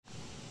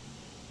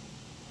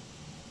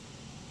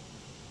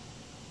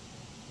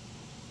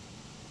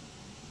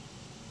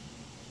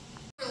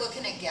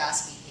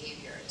gas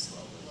behavior is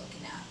what we're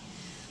looking at.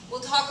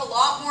 We'll talk a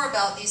lot more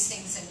about these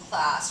things in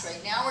class.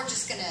 Right now we're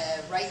just going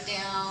to write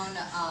down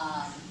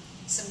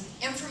some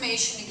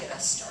information to get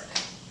us started.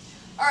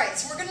 Alright,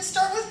 so we're going to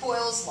start with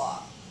Boyle's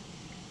law.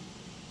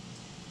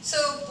 So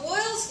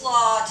Boyle's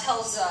law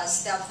tells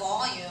us that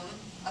volume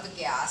of a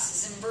gas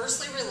is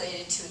inversely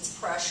related to its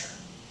pressure.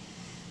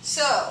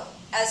 So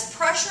as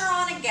pressure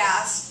on a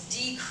gas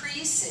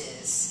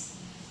decreases,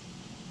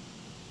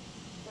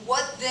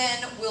 what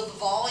then will the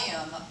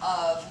volume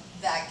of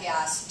that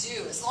gas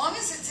do? As long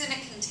as it's in a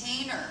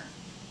container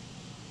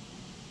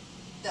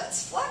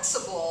that's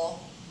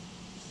flexible,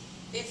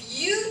 if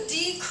you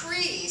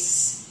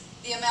decrease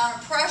the amount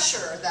of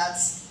pressure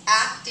that's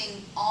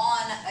acting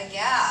on a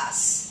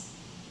gas,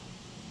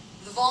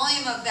 the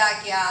volume of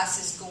that gas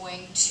is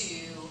going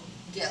to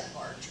get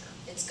larger.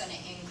 It's going to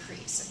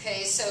increase.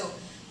 Okay, so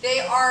they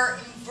are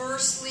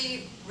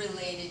inversely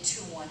related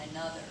to one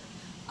another.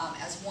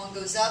 As one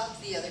goes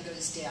up, the other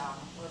goes down,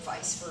 or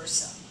vice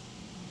versa.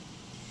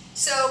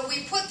 So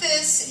we put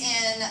this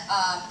in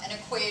an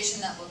equation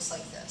that looks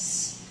like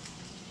this.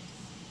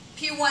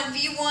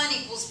 P1V1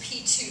 equals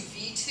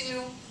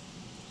P2V2,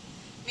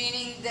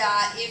 meaning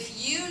that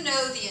if you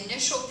know the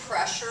initial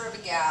pressure of a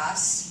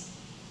gas,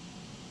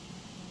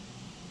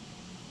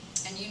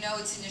 and you know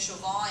its initial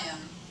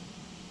volume,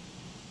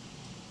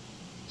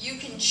 you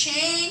can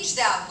change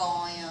that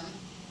volume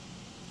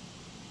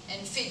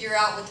and figure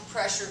out what the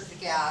pressure of the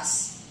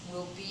gas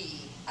will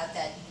be at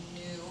that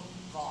new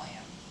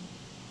volume.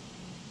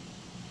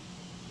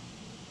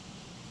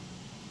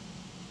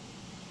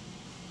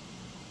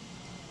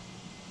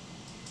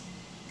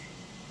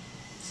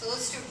 So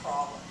let's do a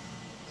problem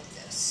with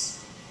this.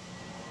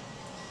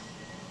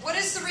 What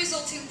is the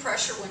resulting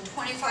pressure when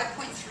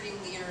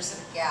 25.3 liters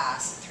of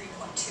gas at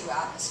 3.2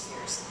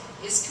 atmospheres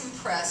is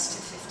compressed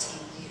to 15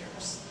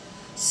 liters?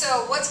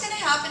 So what's going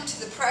to happen to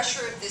the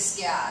pressure of this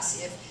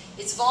gas if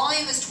its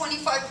volume is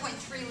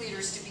 25.3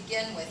 liters to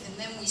begin with, and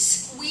then we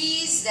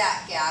squeeze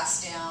that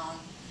gas down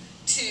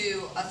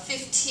to a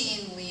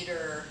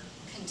 15-liter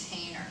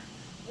container?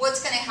 What's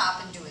going to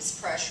happen to its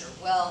pressure?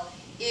 Well,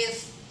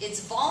 if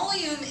its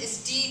volume is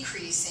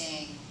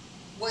decreasing,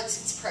 what's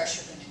its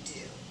pressure going to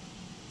do?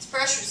 Its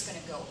pressure is going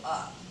to go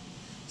up.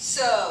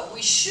 So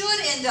we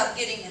should end up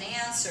getting an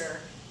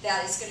answer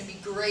that is going to be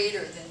greater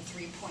than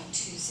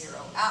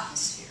 3.20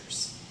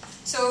 atmospheres.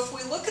 So if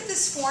we look at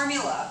this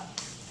formula,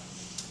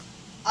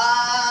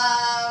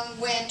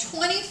 when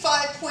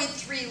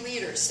 25.3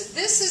 liters, so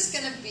this is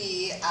going to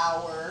be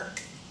our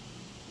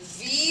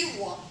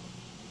V1.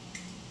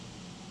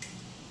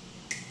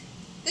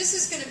 This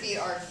is going to be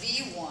our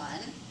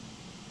V1.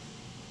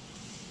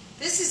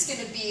 This is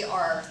going to be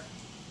our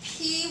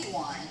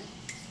P1.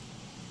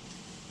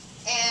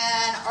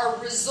 And our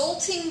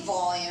resulting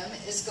volume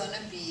is going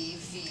to be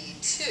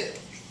V2.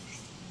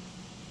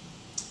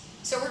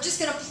 So we're just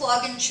going to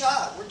plug and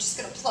chug. We're just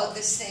going to plug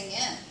this thing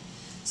in.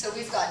 So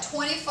we've got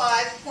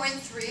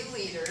 25.3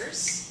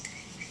 liters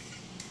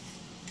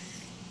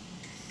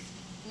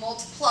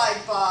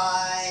multiplied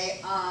by,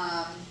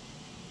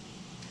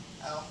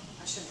 oh,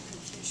 I shouldn't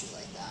confuse you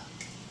like that.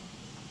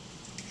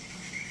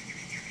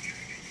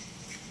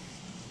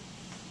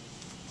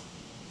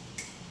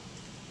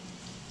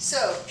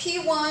 So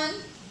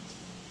P1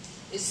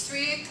 is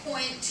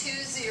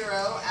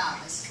 3.20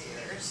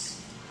 atmospheres.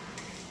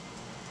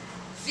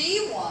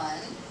 V1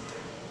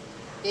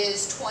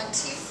 is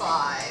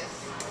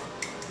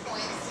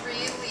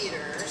 25.3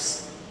 liters,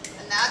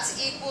 and that's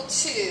equal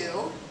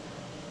to,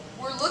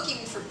 we're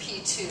looking for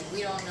P2,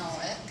 we don't know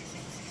it,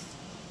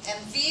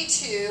 and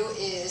V2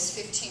 is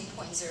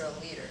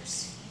 15.0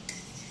 liters.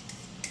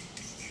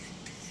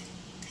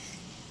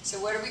 So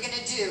what are we going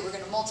to do? We're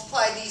going to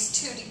multiply these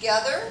two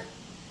together,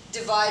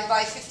 divide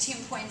by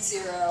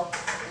 15.0,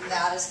 and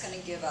that is going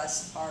to give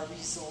us our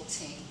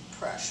resulting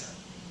pressure.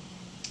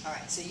 All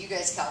right, so you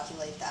guys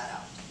calculate that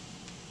out.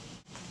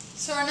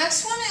 So our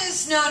next one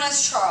is known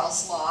as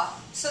Charles' law.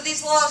 So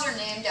these laws are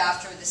named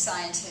after the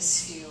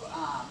scientists who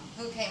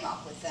came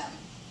up with them.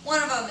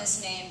 One of them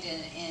is named in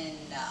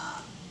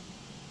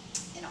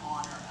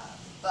honor of,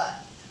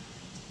 but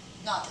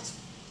not this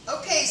one.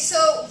 Okay,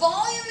 so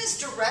volume is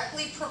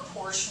directly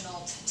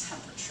proportional to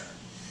temperature.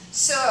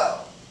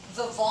 So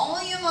the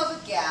volume of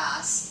a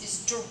gas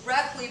is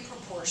directly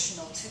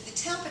proportional to the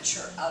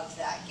temperature of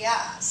that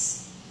gas.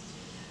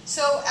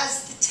 So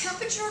as the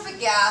temperature of a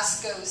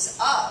gas goes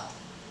up,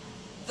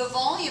 the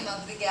volume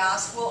of the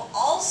gas will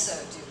also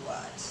do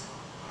what?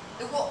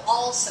 It will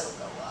also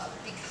go up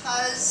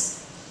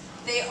because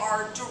they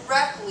are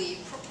directly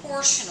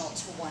proportional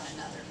to one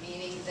another,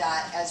 meaning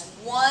that as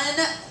one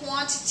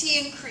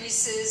quantity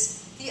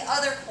increases, the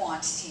other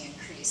quantity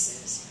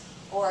increases,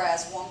 or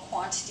as one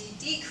quantity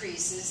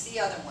decreases, the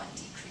other one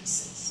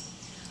decreases.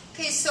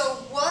 Okay, so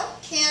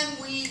what can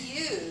we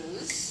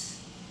use?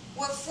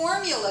 What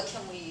formula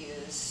can we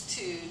use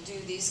to do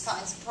these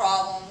kinds of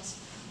problems?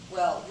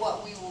 Well,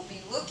 what we will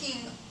be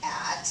looking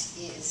at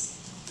is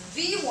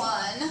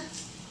V1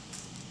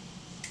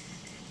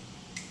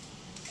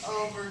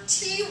 over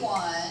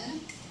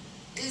T1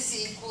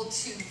 is equal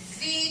to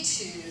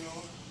V2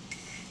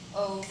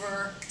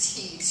 over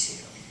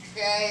T2.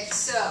 Okay,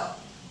 so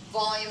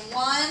volume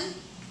 1,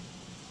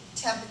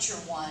 temperature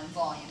 1,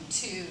 volume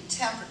 2,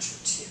 temperature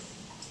 2.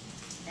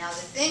 Now the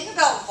thing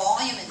about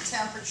volume and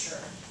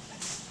temperature,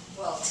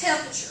 well,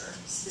 temperature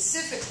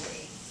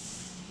specifically,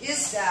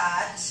 is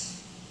that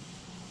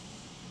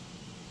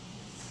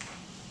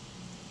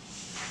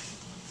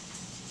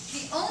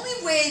the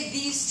only way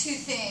these two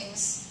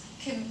things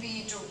can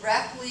be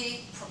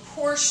directly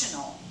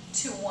proportional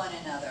to one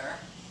another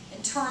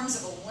in terms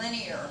of a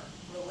linear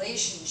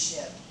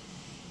relationship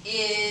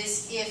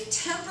is if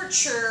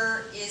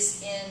temperature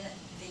is in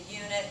the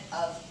unit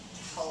of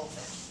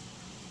Kelvin.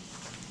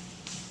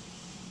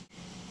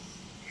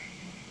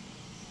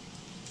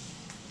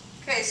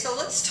 Okay, so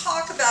let's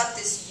talk about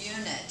this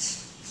unit,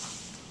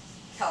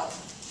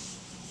 Kelvin.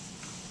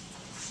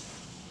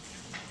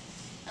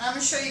 And I'm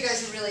going to show you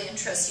guys a really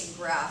interesting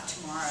graph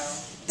tomorrow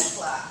in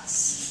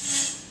class.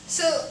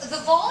 So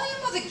the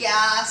volume of a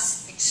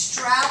gas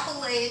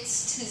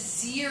extrapolates to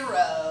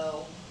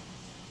 0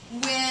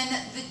 when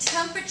the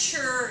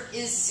temperature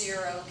is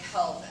 0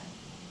 Kelvin.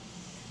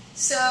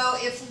 So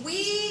if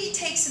we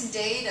take some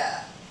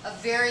data of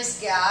various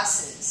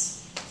gases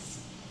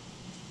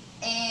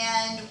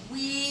and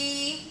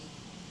we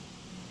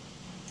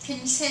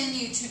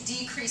continue to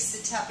decrease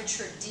the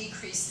temperature,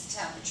 decrease the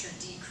temperature,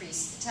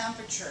 decrease the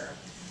temperature,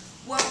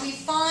 what we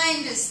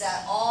find is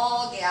that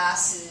all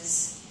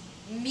gases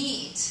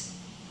meet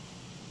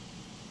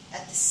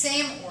at the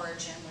same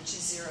origin, which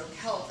is 0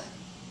 Kelvin.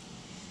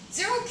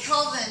 0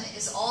 Kelvin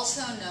is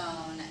also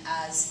known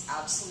as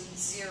absolute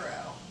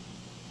zero.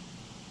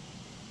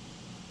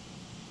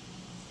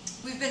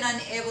 We've been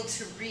unable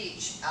to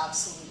reach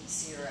absolute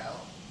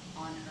zero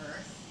on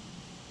Earth.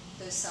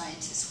 Those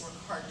scientists work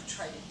hard to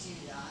try to do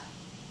that.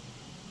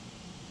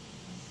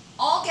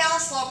 All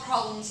gas law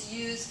problems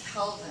use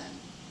Kelvin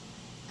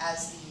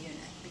as the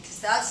unit because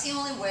that's the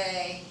only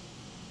way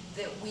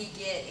that we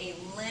get a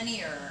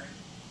linear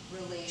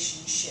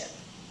relationship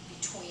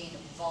between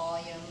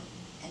volume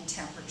and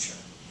temperature,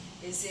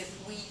 is if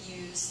we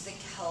use the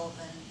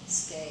Kelvin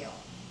scale.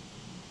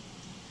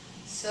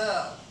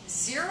 So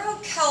 0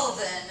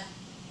 Kelvin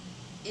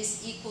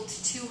is equal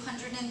to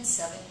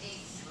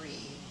 273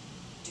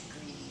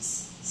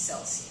 degrees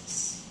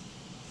Celsius.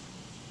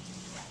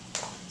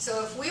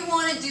 So if we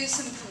want to do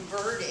some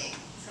converting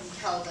from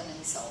Kelvin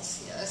and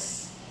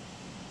Celsius,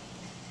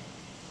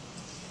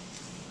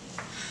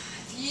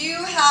 if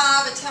you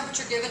have a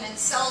temperature given in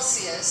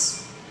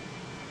Celsius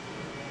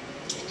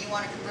and you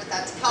want to convert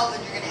that to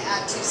Kelvin, you're going to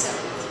add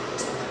 273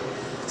 to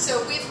it.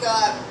 So we've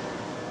got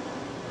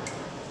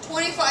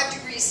 25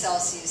 degrees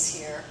Celsius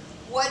here.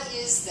 What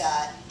is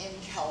that in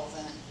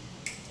Kelvin?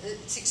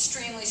 It's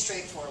extremely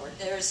straightforward.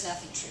 There's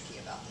nothing tricky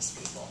about this,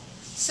 people.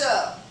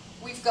 So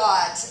we've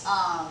got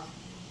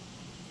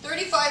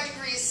 35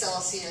 degrees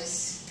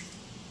Celsius,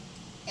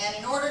 and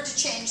in order to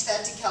change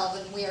that to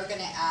Kelvin, we are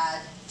going to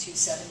add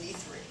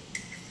 273.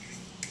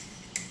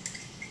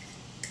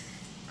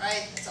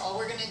 Right? That's all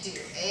we're going to do.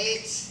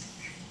 8.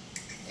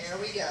 There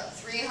we go.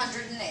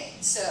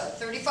 308. So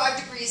 35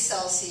 degrees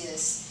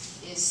Celsius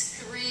is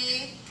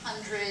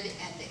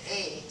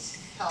 308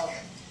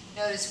 Kelvin.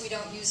 Notice we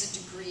don't use a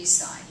degree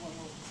sign when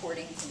we're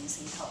recording things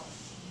in Kelvin.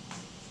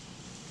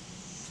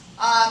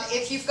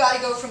 If you've got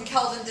to go from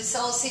Kelvin to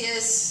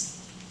Celsius,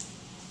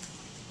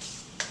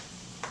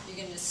 you're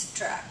going to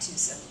subtract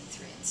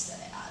 273 instead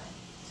of adding.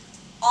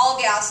 All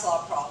gas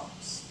law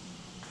problems,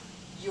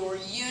 your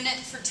unit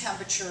for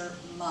temperature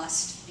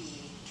must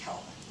be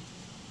Kelvin.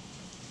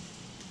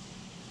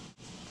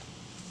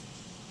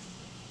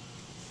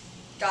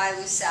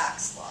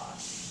 Guy-Lussac's law.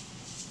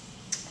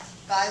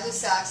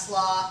 Guy-Lussac's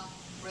law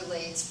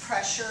relates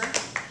pressure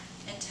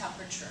and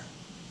temperature.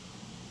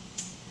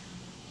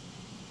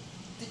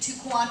 The two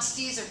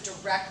quantities are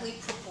directly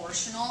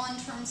proportional in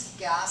terms of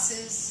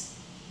gases.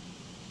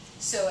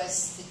 So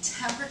as the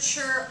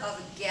temperature of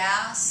a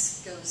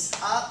gas goes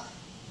up,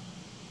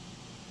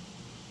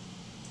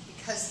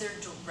 because they're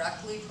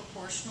directly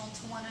proportional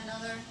to one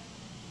another,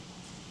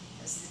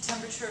 as the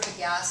temperature of a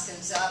gas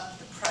goes up,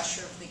 the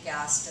pressure of the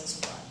gas does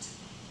what?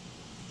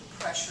 The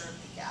pressure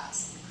of the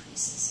gas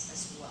increases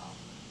as well.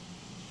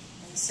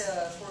 And so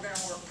if we're going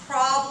to work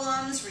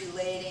problems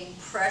relating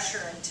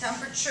pressure and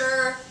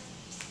temperature,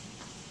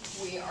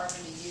 we are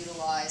going to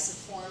utilize a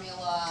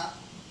formula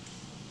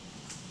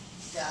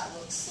that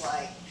looks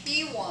like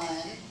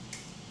P1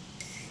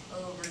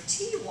 over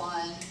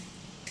T1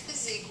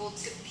 is equal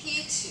to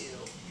P2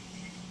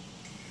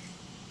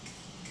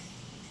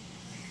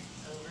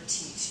 over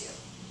T2.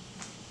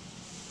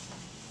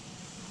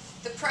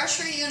 The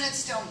pressure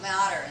units don't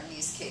matter in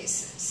these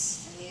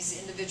cases, in these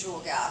individual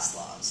gas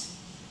laws.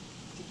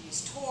 You could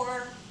use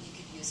torr, you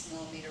could use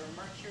millimeter of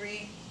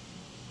mercury,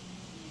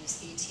 you could use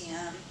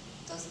ATM,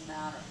 doesn't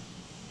matter.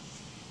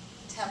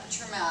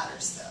 Temperature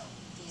matters though.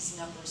 These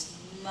numbers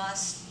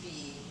must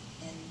be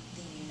in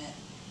the unit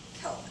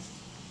Kelvin.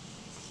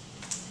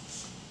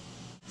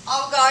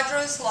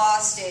 Avogadro's law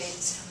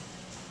states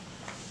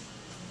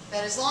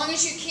that as long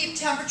as you keep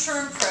temperature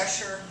and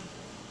pressure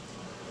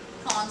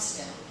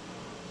constant,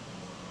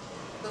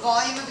 the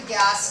volume of a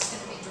gas is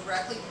going to be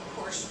directly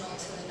proportional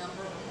to the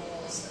number of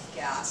moles of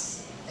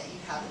gas that you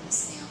have in the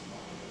sample.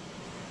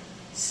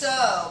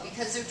 So,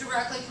 because they're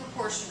directly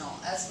proportional,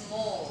 as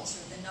moles,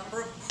 or the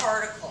number of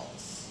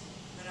particles,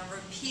 the number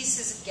of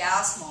pieces of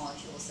gas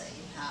molecules that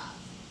you have,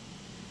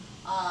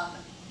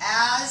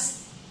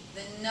 as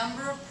the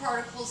number of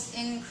particles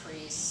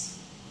increase,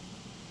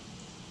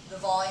 the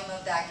volume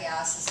of that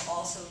gas is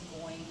also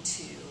going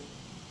to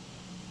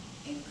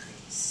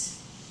increase.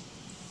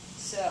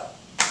 So,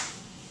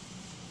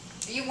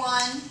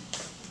 V1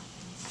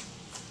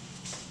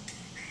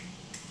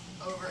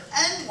 over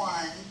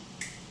N1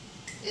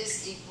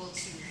 is equal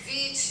to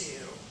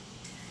V2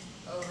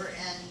 over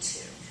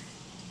N2.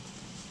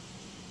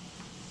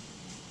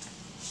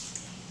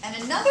 And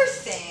another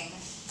thing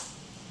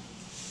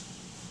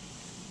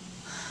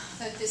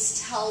that this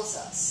tells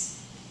us,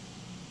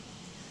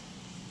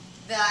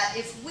 that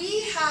if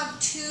we have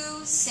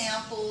two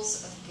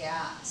samples of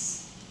gas,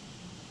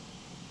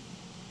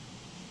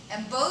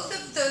 and both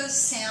of those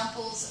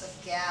samples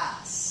of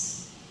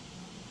gas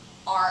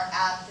are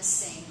at the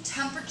same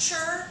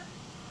temperature,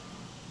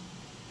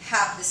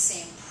 have the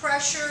same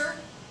pressure,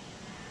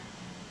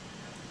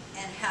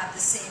 and have the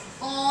same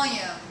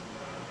volume,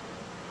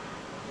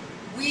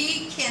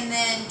 we can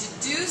then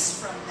deduce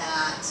from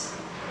that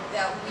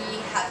that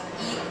we have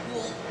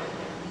equal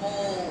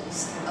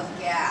moles of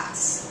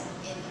gas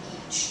in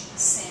each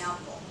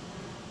sample.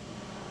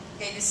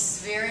 Okay, this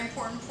is a very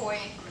important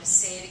point. I'm going to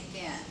say it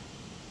again.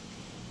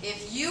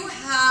 If you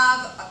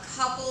have a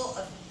couple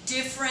of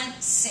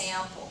different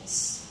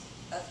samples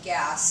of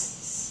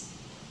gases,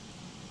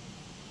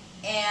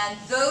 and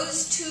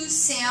those two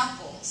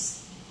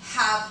samples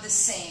have the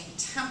same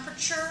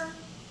temperature,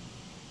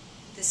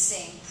 the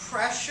same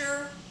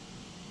pressure,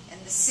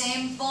 and the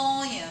same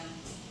volume,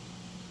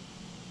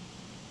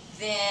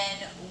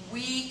 then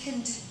we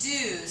can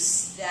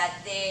deduce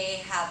that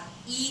they have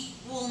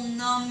equal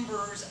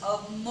numbers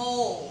of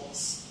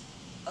moles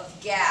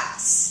of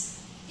gas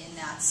in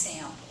that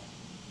sample.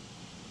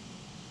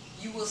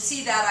 You will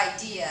see that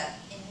idea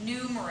in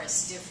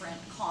numerous different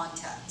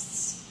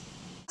contexts.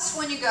 This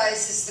one, you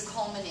guys, is the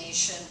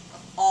culmination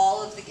of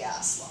all of the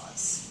gas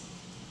laws.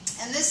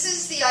 And this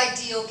is the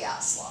ideal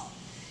gas law.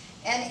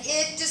 And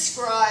it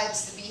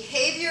describes the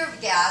behavior of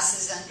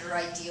gases under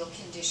ideal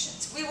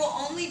conditions. We will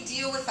only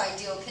deal with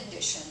ideal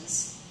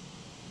conditions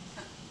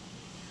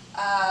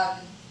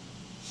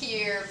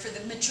here for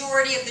the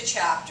majority of the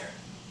chapter.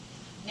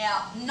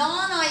 Now,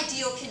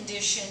 non-ideal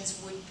conditions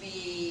would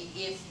be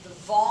if the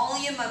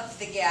volume of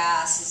the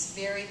gas is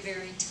very,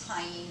 very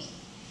tiny.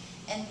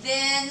 And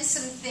then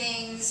some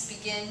things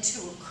begin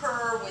to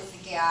occur with the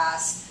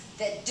gas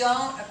that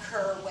don't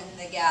occur when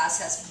the gas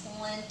has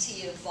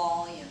plenty of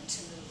volume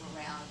to move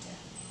around in.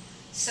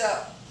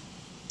 So,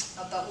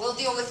 but we'll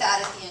deal with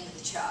that at the end of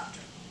the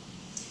chapter.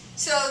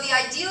 So the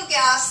ideal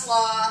gas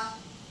law,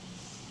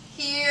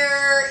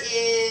 here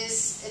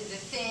is the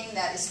thing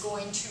that is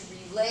going to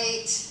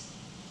relate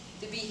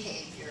the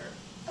behavior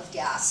of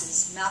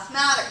gases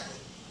mathematically.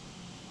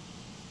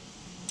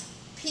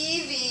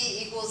 PV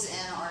equals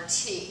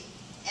nRT.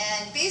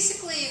 And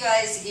basically, you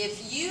guys,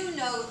 if you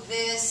know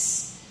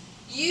this,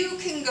 you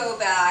can go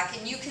back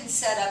and you can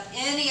set up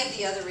any of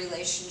the other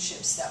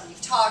relationships that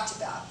we've talked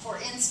about. For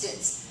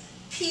instance,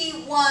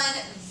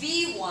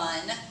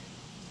 P1V1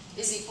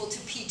 is equal to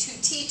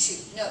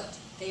P2T2. Note,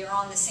 they are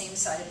on the same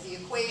side of the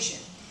equation.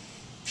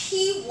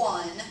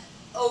 P1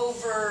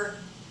 over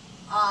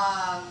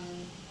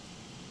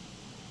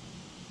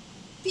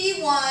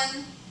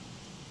P1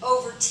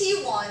 over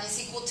T1 is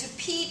equal to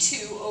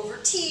P2 over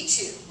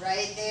T2,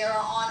 right? They are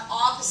on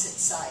opposite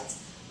sides.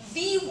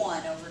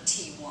 V1 over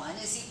T1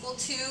 is equal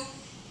to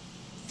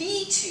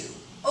V2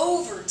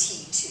 over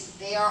T2.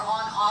 They are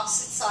on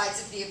opposite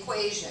sides of the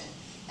equation.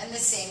 And the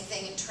same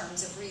thing in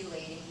terms of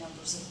relating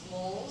numbers of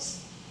moles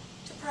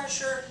to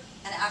pressure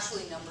and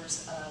actually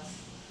numbers of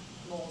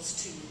moles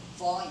to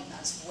volume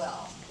as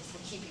well, if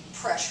we're keeping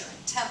pressure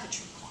and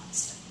temperature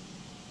constant.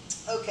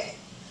 Okay,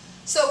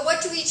 so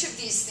what do each of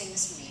these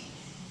things mean?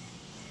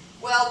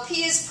 Well,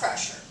 P is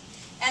pressure.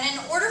 And in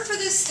order for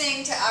this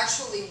thing to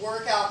actually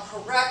work out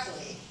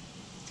correctly,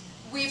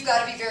 we've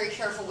got to be very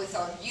careful with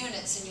our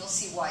units, and you'll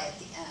see why at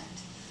the end.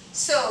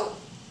 So,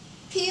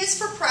 P is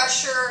for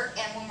pressure,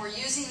 and when we're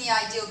using the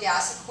ideal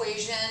gas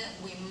equation,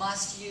 we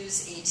must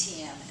use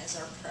ATM as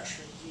our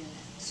pressure unit.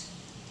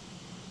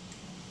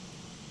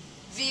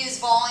 V is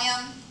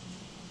volume,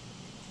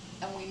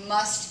 and we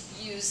must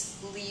use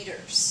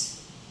liters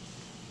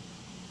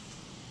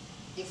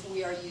if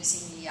we are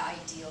using the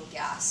ideal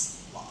gas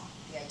law,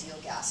 the ideal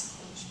gas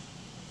equation.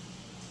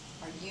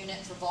 Our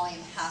unit for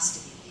volume has to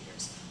be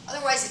liters.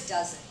 Otherwise it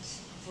doesn't.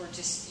 If we're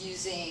just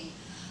using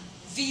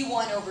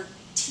V1 over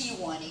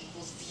T1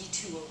 equals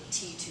V2 over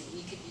T2.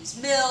 We could use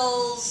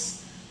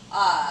mils,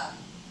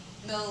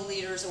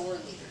 milliliters, or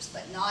liters,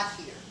 but not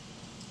here.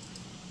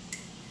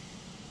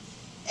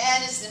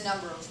 N is the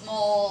number of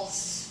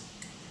moles.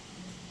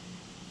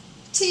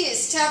 T T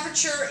is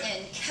temperature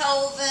in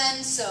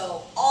Kelvin,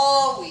 so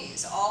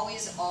always,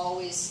 always,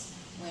 always,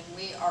 when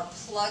we are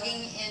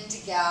plugging into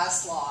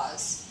gas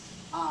laws,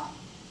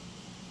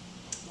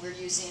 we're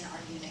using our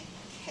unit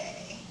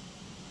K,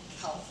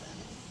 Kelvin.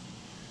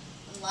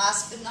 And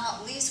last but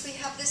not least, we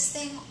have this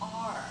thing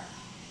R.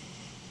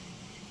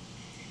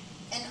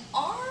 And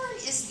R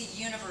is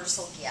the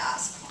universal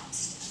gas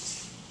constant.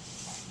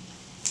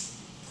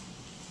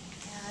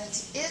 And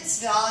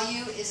its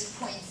value is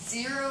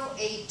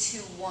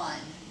 0.0821.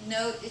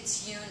 Note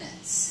its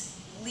units,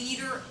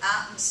 liter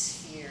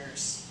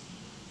atmospheres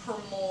per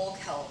mole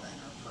Kelvin,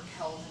 or per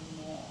Kelvin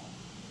mole.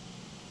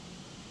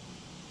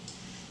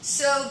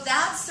 So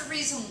that's the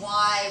reason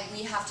why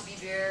we have to be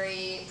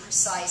very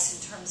precise in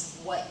terms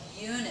of what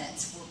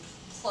units we're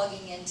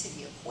plugging into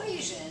the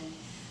equation,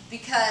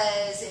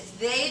 because if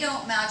they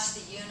don't match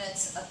the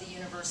units of the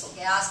universal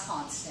gas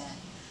constant,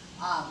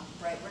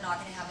 right, we're not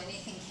going to have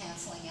anything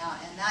canceling out,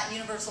 and that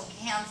universal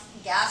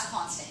gas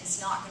constant is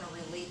not going to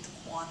relate the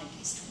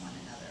quantities to one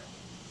another.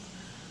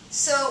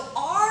 So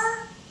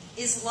R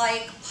is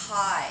like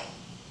pi.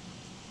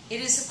 It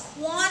is a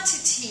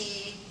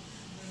quantity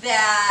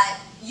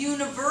that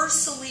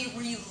universally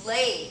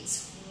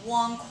relates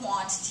one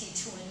quantity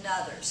to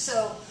another.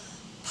 So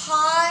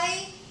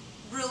pi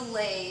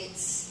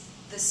relates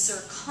the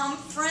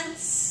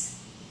circumference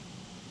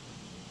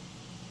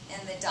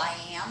and the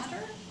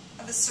diameter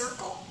of a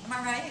circle. Am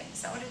I right?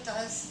 Is that what it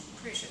does?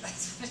 I'm pretty sure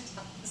that's what it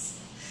does.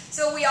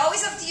 So we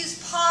always have to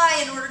use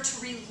pi in order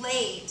to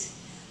relate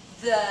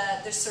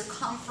the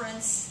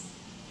circumference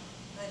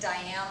and the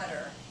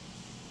diameter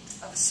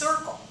of a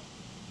circle.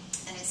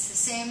 And it's the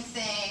same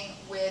thing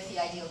with the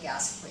ideal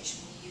gas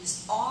equation. We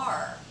use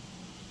R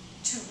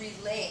to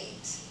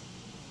relate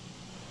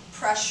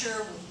pressure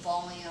with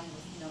volume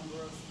with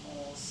number of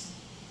moles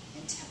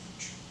and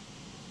temperature.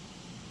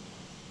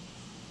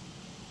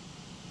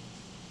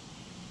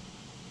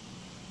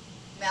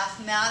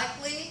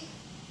 Mathematically,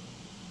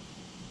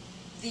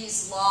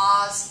 these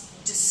laws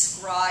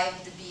describe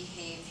the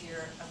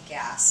behavior of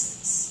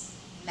gases.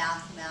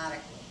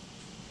 Mathematically.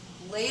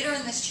 Later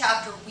in this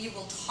chapter, we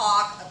will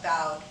talk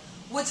about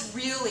what's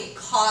really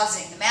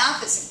causing, the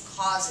math isn't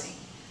causing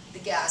the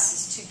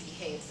gases to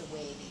behave the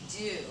way they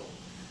do.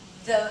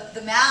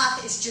 The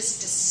math is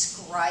just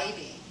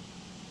describing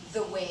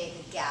the way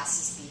the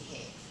gases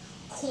behave,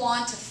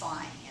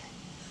 quantifying it.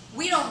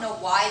 We don't know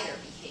why they're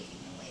behaving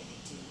the way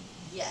they do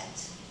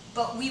yet,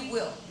 but we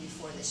will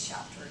before this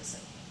chapter is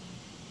over.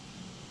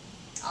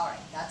 All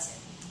right, that's it.